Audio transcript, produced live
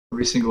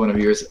Every single one of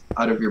you is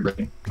out of your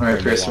brain.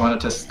 Alright, Pierce, you want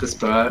to test this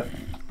bow out?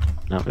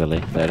 Not really,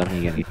 but I don't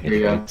think you get Here you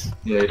go.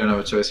 Yeah, you don't have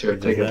a choice here.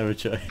 Take Have a it.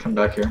 choice. Come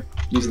back here.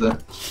 Use the...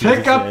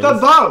 Pick up the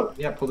bow!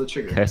 Yeah, pull the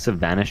trigger. Curse of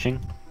vanishing.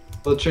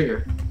 Pull the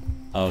trigger.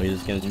 Oh,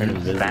 he's gonna turn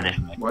invisible.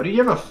 Why do you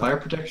have a fire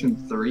protection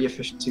 3,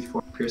 efficiency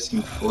 4,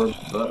 piercing 4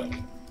 book?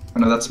 Oh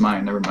no, that's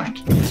mine. Never mind.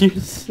 You're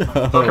so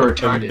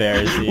retarded.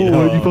 embarrassing.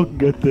 why'd you fucking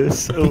get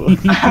this?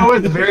 I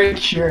was very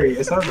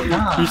curious. I was like,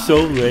 nah. You're so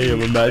lame.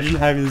 Imagine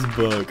having this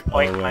book. Oh,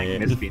 Like, wait.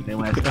 then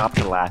when I stopped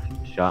to laugh,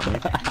 you shot me.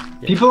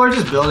 People are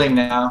just building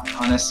now,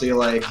 honestly,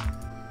 like,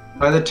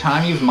 by the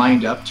time you've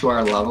mined up to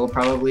our level,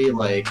 probably,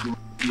 like,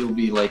 you'll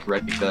be, like,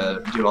 ready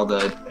to do all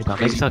the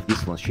Make yourself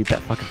useful and shoot that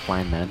fucking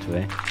flying manta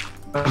away.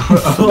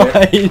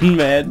 Flying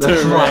manta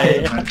That's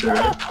ray.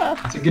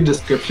 right. It's a good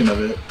description of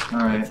it.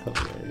 Alright.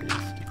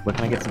 Where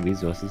can I get some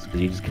resources?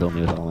 Because you just killed me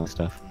with all my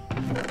stuff.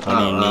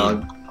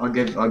 I'll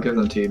give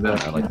them to you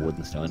back. I like wood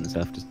and stone and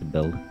stuff just to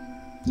build.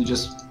 You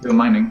just go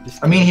mining.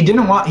 I mean, he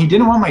didn't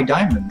want my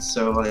diamonds,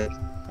 so like.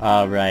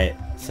 Oh right.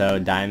 So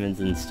diamonds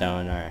and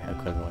stone are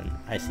equivalent.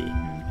 I see.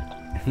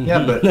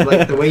 Yeah, but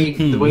like the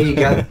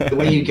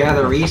way you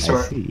gather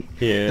resources.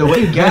 Here. The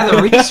way you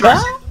gather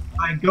resources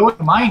by going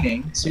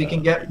mining, so you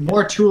can get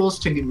more tools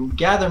to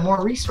gather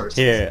more resources.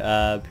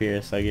 Here,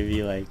 Pierce. I'll give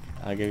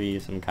you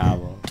some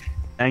cobble.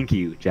 Thank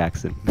you,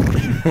 Jackson.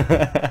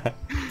 I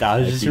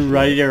was just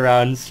running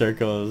around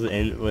circles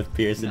with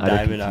Pierce and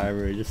diamond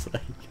armor, just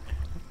like.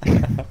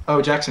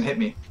 Oh, Jackson hit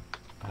me.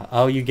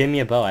 Oh, you gave me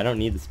a bow. I don't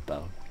need this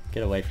bow.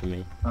 Get away from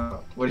me.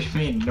 What do you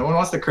mean? No one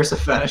wants the curse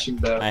of vanishing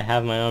bow. I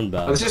have my own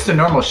bow. Oh, it's just a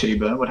normal shitty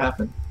bow. What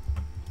happened?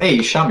 Hey,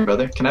 you shot me,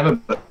 brother. Can I have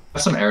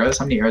some arrows?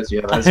 How many arrows do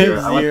you have? I have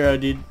zero,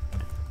 dude.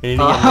 We need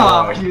to get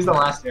Oh, use the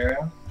last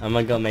arrow. I'm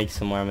gonna go make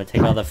some more. I'm gonna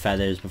take all the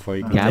feathers before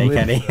you can Gabbard,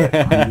 take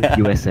any.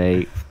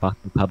 USA, fuck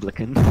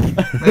Republican.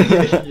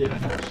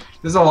 Yeah.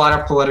 There's a lot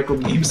of political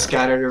memes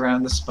scattered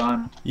around the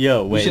spawn.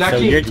 Yo, wait. So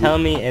actually... you're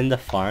telling me in the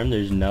farm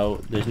there's no.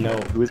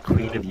 Who is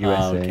Queen of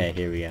USA? Oh, okay,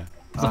 here we go.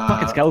 There's a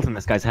fucking skeleton in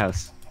this guy's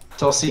house.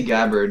 Tulsi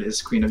Gabbard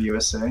is Queen of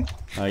USA.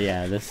 Oh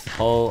yeah, this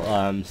whole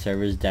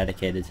server is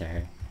dedicated to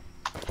her.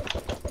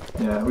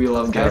 Yeah, we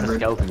love There's a Gabbard.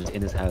 skeleton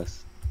in his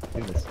house.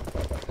 Look at this.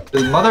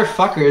 These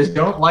motherfuckers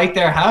don't like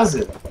their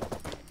houses.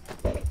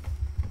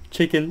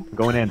 Chicken. I'm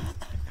going in.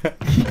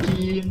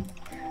 Chicken.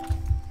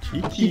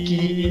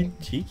 Chicken.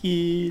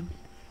 Chicken.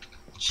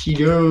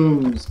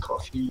 Cheetos.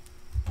 Coffee.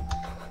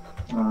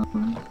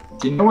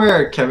 Do you know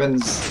where Kevin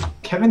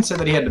said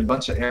that he had a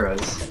bunch of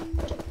arrows?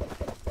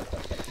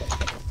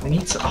 I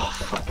need to. Oh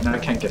fuck! No, I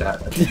can't get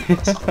out.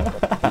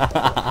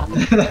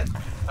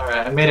 All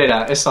right, I made it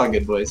out. It's all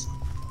good, boys.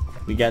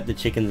 We got the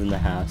chickens in the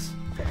house.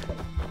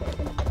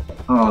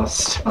 Oh,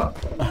 stop.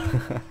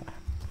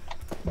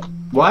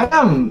 Why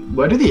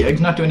do the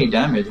eggs not do any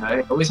damage?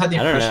 I always had the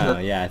I don't impression know.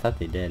 that Yeah, I thought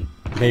they did.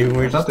 Maybe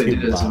we're I thought just they too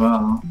did as bomb.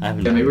 well. I have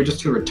Yeah, no maybe we're idea.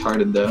 just too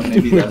retarded though.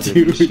 Maybe We're that's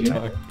too the issue.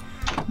 retarded.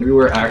 Maybe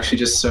we're actually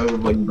just so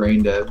like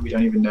brain dead. We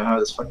don't even know how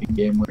this fucking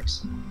game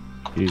works.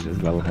 Jesus,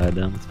 well heard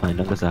them. It's fine.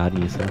 Don't go so hard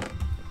on yourself.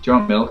 Do you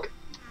want milk?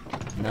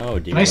 No,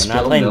 dude. Can I We're spill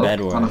not playing milk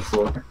Bed on the Wars.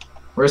 floor?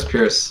 Where's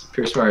Pierce?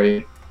 Pierce, where are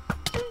you?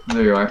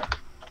 There you are.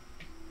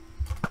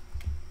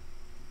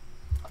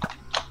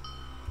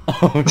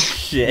 Oh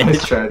shit.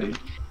 Nice try, dude.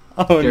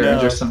 Oh Here,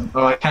 no. just some.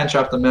 Oh, I can't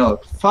drop the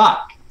milk.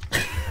 Fuck!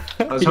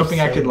 I was You're hoping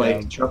I so could like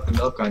dumb. drop the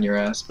milk on your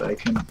ass, but I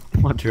couldn't.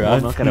 What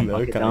Drop not the gonna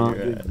milk bucket on down,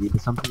 your dude. ass.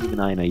 There's something even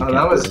I know you Oh, can't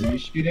that was do. you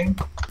shooting?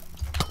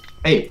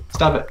 Hey,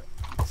 stop it!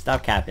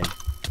 Stop capping.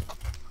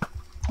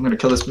 I'm gonna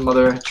kill this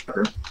mother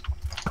trucker.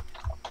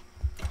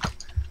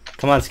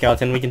 Come on,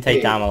 skeleton. We can take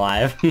Hey. Dom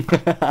alive.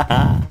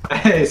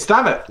 Hey,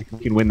 stop it!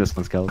 We can win this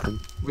one, skeleton.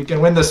 We can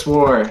win this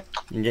war.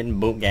 I'm getting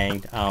boot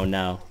ganged. Oh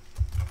no.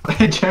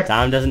 Jack,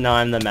 Dom doesn't know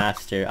I'm the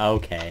master.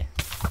 Okay.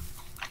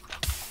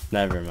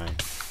 Never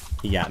mind.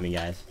 He got me,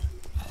 guys.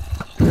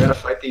 we gotta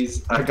fight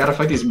these. I gotta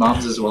fight these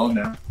mobs as well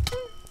now.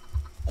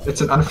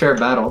 It's an unfair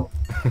battle.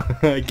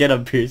 Get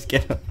up, Pierce.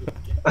 Get up.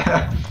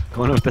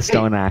 Going with the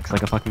stone axe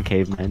like a fucking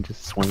caveman,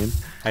 just swinging.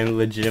 I'm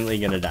legitimately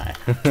gonna die.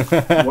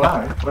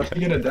 Why? Why are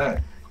you gonna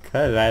die?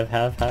 Cause I have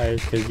half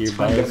powers. Cause your It's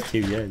bow fine, is guys.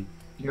 too good.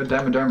 You got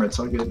diamond armor. It's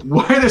all good.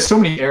 Why are there so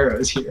many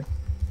arrows here?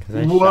 'Cause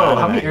I Whoa! shot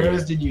How him many at you.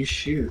 arrows did you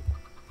shoot?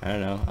 I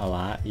don't know. A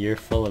lot. You're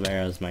full of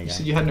arrows, my You guy.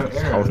 said you had no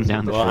Holding arrows.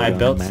 down the Well, I shotgun,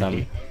 built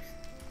Maggie.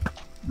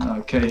 some.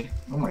 Okay.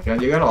 Oh my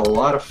god, you got a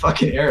lot of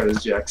fucking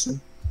arrows,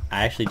 Jackson.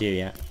 I actually do,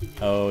 yeah.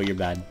 Oh, you're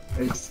bad.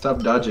 Hey, stop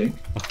dodging.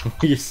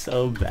 You're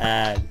so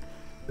bad.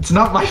 It's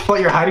not my fault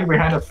you're hiding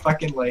behind a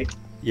fucking like.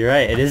 You're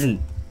right. It isn't.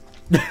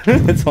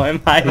 That's why I'm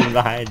hiding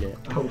behind it.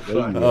 Oh fuck.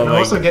 Oh I'm my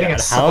also getting God,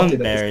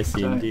 assaulted. How at the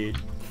same embarrassing, time. dude.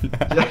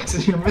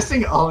 Jackson, you're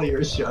missing all of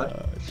your shots.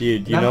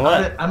 Dude, you know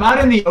what? I'm out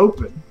in the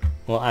open.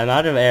 Well, I'm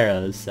out of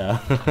arrows, so.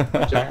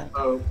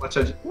 Oh, watch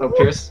out. Oh,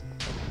 Pierce.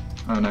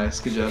 Oh, nice.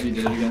 Good job. You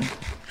did it again.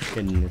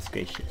 Goodness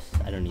gracious.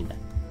 I don't need that.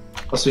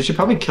 Also, you should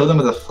probably kill them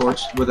with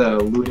a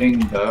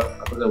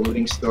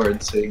looting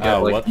sword, so you get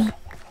Oh, like, whoops.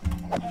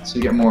 so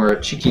you get more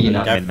cheeky. I'm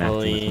Not mid-max,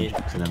 definitely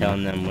so then-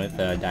 killing them with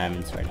a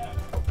diamond sword.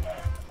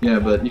 Yeah,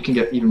 but you can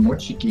get even more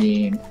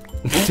cheeky.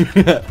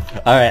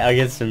 Alright, I'll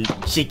get some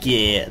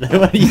chicken.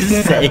 What are you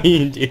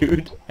saying,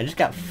 dude? I just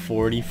got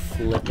 40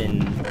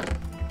 flippin'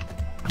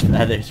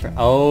 feathers from—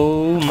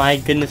 oh my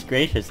goodness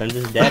gracious, I'm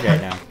just dead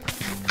right now.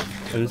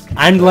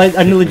 I'm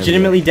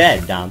legitimately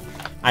dead, Dom.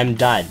 I'm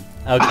done.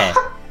 Okay.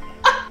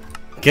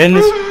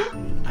 Goodness,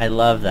 I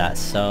love that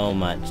so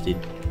much, dude.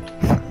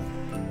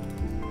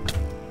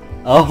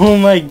 Oh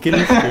my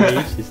goodness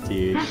gracious,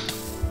 dude.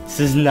 This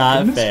is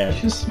not fair.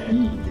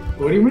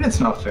 What do you mean it's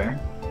not fair?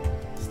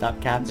 Stop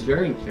capping. It's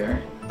very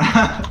fair.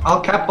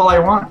 I'll cap all I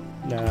want.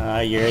 No,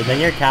 you're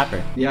a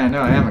capper. Yeah, I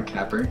know, I am a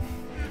capper.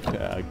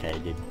 Okay,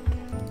 dude.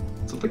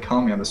 That's what they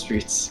call me on the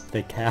streets.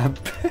 The cap.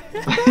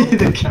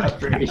 The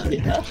capper,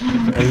 yeah.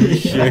 I'm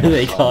sure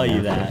they call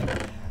you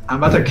that. I'm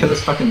about to kill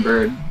this fucking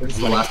bird. This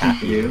is the last thing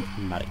to do.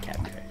 I'm about to cap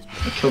your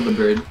ass. I killed the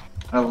bird.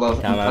 I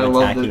love I'm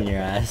attacking your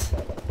ass.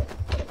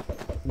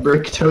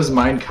 Bricktoe's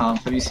Mind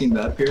Comp. Have you seen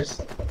that,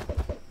 Pierce?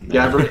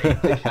 Gabbard,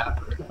 the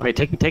capper. Wait,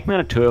 take me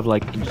on a tour of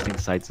like interesting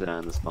sites that are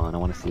on the spawn. I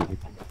want to see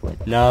everything.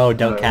 No,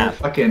 don't cap.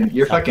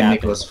 You're Stop fucking capping.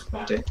 Nicholas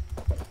Fuente.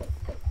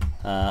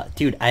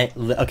 Dude,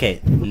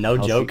 okay, no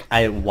joke.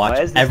 I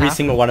watch every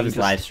single one of his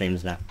live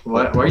streams now.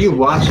 What? Why are you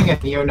watching a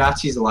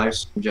neo-Nazi's live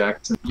stream,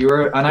 Jackson? You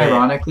were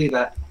unironically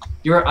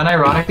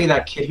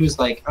that kid who's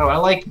like, oh, I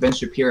like Ben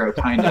Shapiro,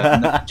 kinda.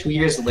 And then 2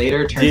 years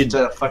later, turns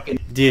into a fucking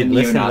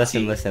listen.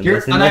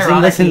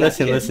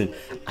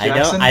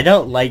 I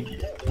don't like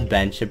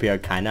Ben Shapiro,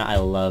 kinda. I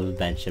love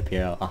Ben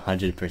Shapiro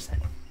 100%.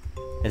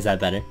 Is that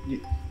better?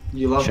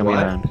 You love Show me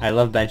what? around. I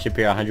love Ben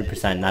Shapiro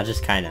 100%, not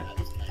just kinda.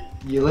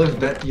 You love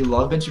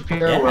Ben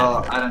Shapiro? Yeah.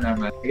 Well, I don't know,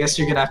 man. I guess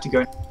you're gonna have to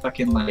go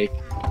fucking like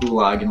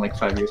gulag in like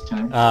 5 years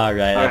time.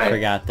 Alright, I Alright.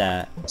 forgot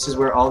that. This is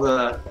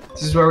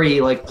where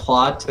we like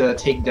plot to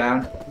take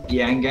down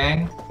Yang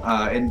Gang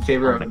in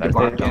favor of the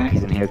Gabbard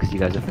He's Gang. in here because you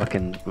guys are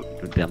fucking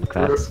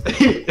Democrats.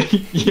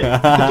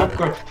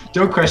 Yeah,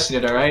 don't question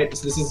it, all right?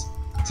 This is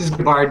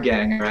Gabbard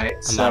Gang, all right?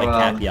 I'm about to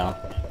cap y'all.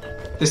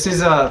 This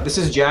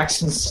is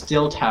Jackson's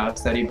stilt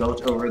house that he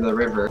built over the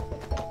river,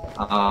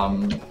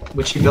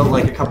 which he built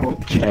like a couple.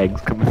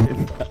 Eggs coming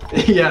in.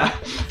 Yeah,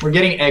 we're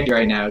getting egged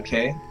right now,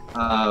 okay?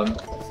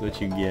 That's what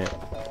you get.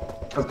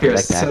 Up here,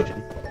 Direct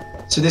action.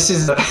 so this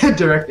is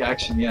direct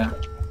action, yeah.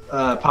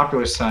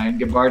 Popular sign: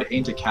 Gabbard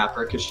ain't a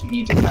capper because she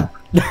ain't a capper.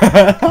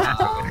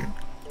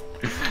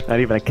 Not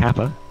even a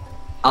kappa.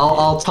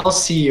 I'll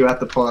see you at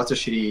the poll. That's a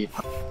shitty.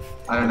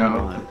 I don't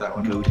know. Put that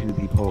one. Go to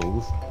the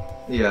polls.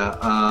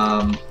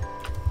 Yeah.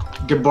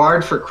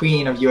 Gabbard for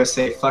Queen of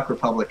USA. Fuck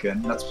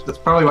Republican. That's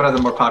probably one of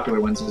the more popular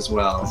ones as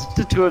well. This is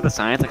the tour of the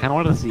science. I kind of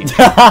wanted to see.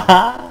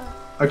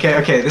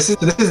 Okay. This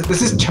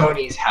is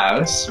Tony's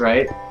house,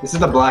 right? This is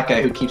the black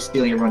guy who keeps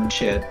stealing everyone's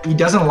shit. He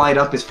doesn't light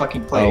up his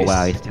fucking place. Oh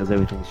wow, he steals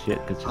everything's shit.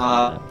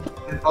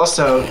 And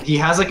also, he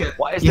has like a.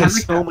 Why is he there has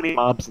like so many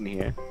mobs in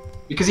here?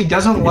 Because he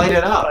doesn't light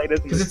it up.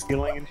 Because it's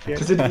stealing and shit.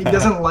 he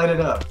doesn't light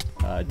it up.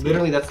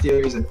 Literally, that's the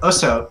other reason.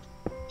 Also,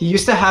 he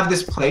used to have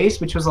this place,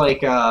 which was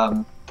like,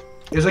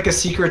 it was like a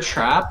secret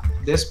trap.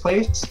 This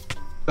place,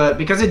 but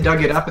because it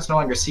dug it up, it's no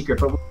longer secret.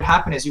 But what would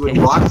happen is you would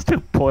walk. Just to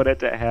put it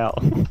to hell.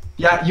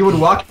 Yeah, you would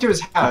walk into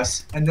his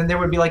house, and then there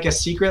would be like a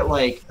secret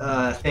like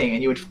thing,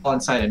 and you would fall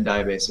inside and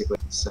die basically.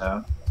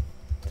 So.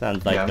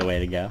 Sounds like the way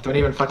to go. Don't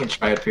even fucking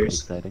try it,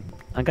 Pierce. Exciting.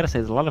 I gotta say,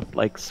 there's a lot of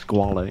like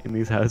squalor in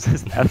these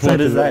houses. What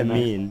does that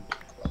mean?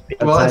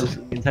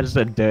 Inside just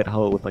a dirt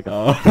hole with like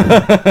a.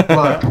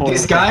 Look,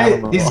 these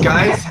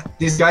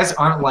guys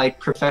aren't like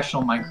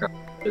professional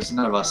Minecrafters.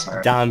 None of us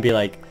are. Don be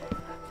like,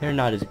 they're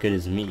not as good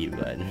as me,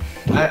 but.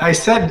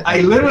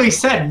 I literally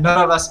said none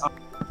of us are.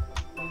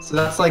 So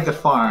that's like the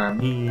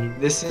farm.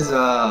 This is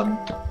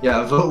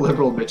yeah, vote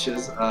liberal,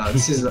 bitches.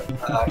 This is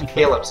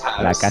Caleb's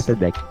house. Like I said,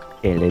 like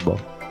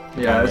Caleb.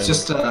 Yeah, it's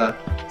just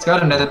it's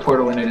got a nether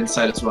portal in it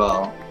inside as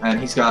well,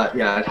 and it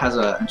has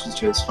an entrance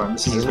to his farm.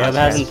 This is his house.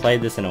 Hasn't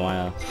played this in a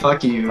while.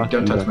 Fuck you!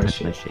 Don't touch my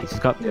shit. He's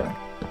got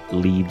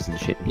leaves and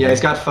shit. Yeah,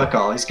 he's got fuck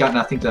all. He's got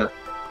nothing to.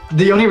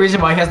 The only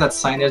reason why he has that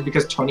sign there is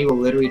because Tony will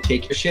literally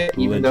take your shit,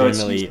 even though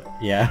it's.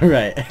 Yeah,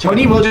 right.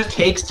 Tony will just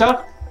take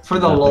stuff for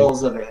the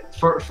lulz of it.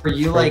 For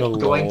you like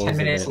going 10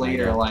 minutes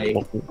later, like.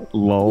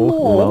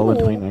 Lol in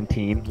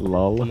 2019.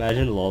 Lol.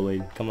 Imagine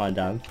lolly. Come on,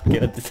 Dom.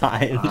 Get with the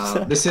times.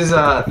 This was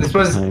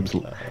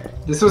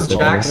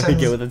Jackson's.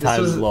 Get with the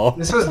times, lol.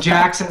 This was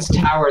Jackson's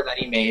tower that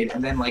he made,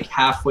 and then like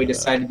halfway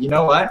decided, you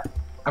know what?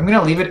 I'm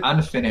gonna leave it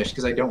unfinished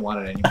because I don't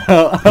want it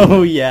anymore.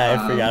 Oh yeah,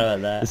 I forgot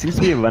about that. It seems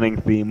to be a running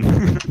theme.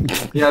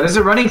 Yeah, there's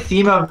a running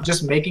theme of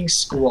just making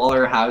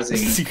squalor housing.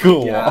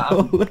 Yeah,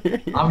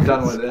 I'm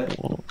done with it.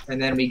 And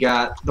then we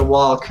got the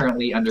wall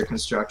currently under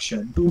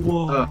construction. The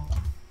wall.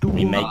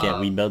 We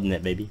building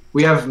it, baby.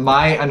 We have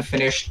my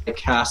unfinished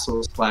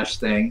castle /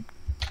 thing.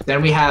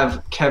 Then we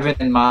have Kevin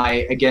and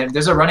my again.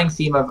 There's a running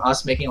theme of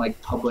us making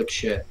like public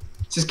shit.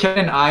 This is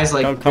Kevin and I's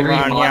like come very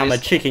on, modest, yeah, I'm a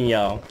chicken,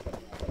 yo.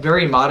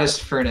 Very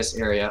modest furnace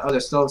area. Oh,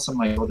 there's still some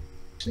like gold.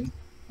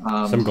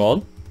 Some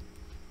gold?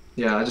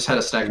 Yeah, I just had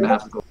a stack and a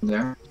half of gold in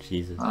there.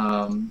 Jesus.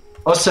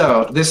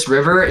 Also, this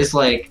river is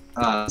like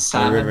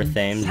salmon. The river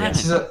Thames.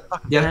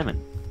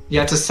 Salmon.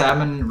 Yeah, it's a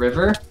salmon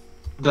river.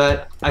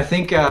 But I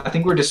think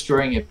we're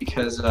destroying it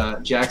because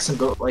Jackson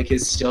built like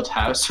his stilt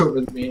house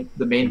over the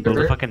main Build a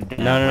river. fucking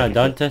dam. No,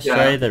 don't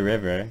destroy Yeah. the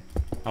river.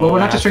 Well, we're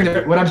not destroying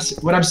the.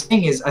 What I'm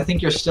saying is, I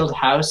think your stilt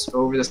house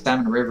over the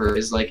Salmon River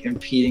is like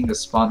impeding the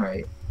spawn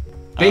rate.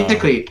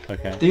 Basically,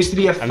 Okay. there used to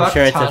be a I'm fuck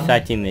sure it's ton.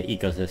 affecting the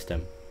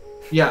ecosystem.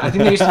 Yeah, I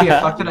think there used to be a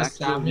fuck ton of You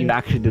salmon.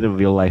 actually did a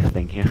real life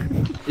thing here.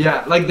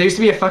 Yeah, like there used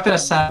to be a fuck ton of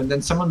salmon.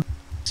 Then someone built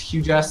this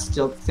huge ass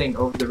stilt thing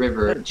over the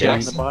river. Down the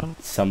Jackson. bottom.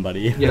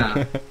 Somebody.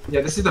 Yeah,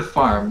 yeah. This is the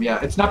farm. Yeah,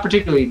 it's not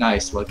particularly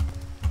nice. Look,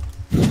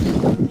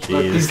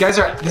 these guys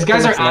are It's a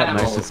lot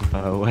animals. nicer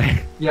far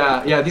away.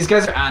 Yeah. These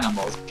guys are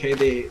animals. Okay,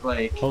 they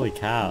like. Holy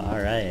cow! All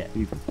right.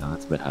 No,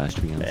 it's a bit harsh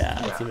to be honest. Yeah.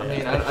 Yeah, That's I a mean,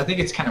 bit. I think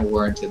it's kind of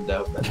warranted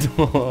though. But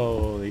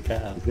Holy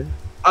cow. It's good.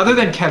 other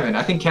than Kevin,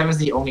 I think Kevin's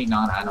the only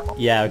non-animal.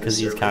 Yeah, because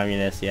he's Server.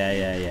 communist.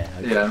 Yeah.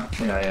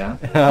 Okay. Yeah.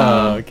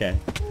 Oh, okay.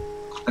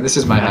 And this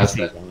is my house.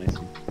 I Then.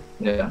 see.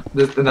 Yeah,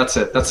 and that's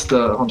it. That's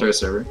the whole entire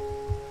server.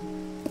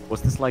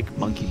 What's this like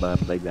monkey bar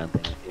playground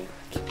thing? Here?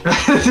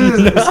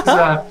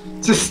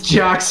 this is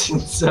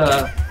Jackson's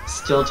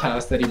stilt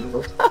house that he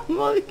built.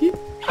 Monkey.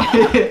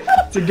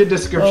 It's a good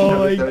description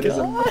Oh of it my though. It is a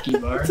God. monkey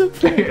bar. It's a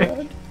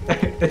playground.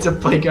 It's a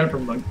playground for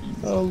monkeys.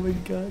 Oh my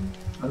god.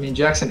 I mean,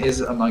 Jackson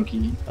is a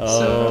monkey,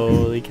 so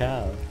Holy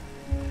cow.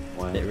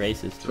 Wow. Bit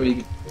racist. that's what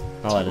you,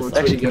 I'll let it That's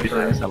slide. what you get Pretty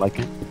for. nice, I like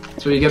it.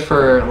 That's what you get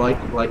for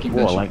liking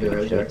Whoa, I Venture like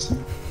Hero, it.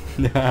 Jackson.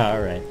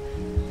 Alright.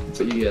 That's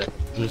what you get.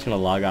 I'm just gonna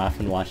log off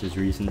and watch this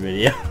recent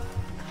video.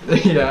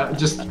 Yeah,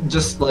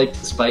 just like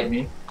to spite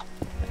me.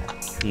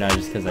 No,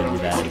 just because I do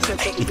that.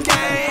 That's the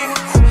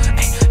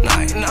game.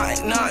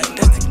 999,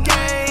 that's the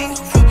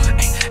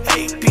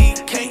game. 8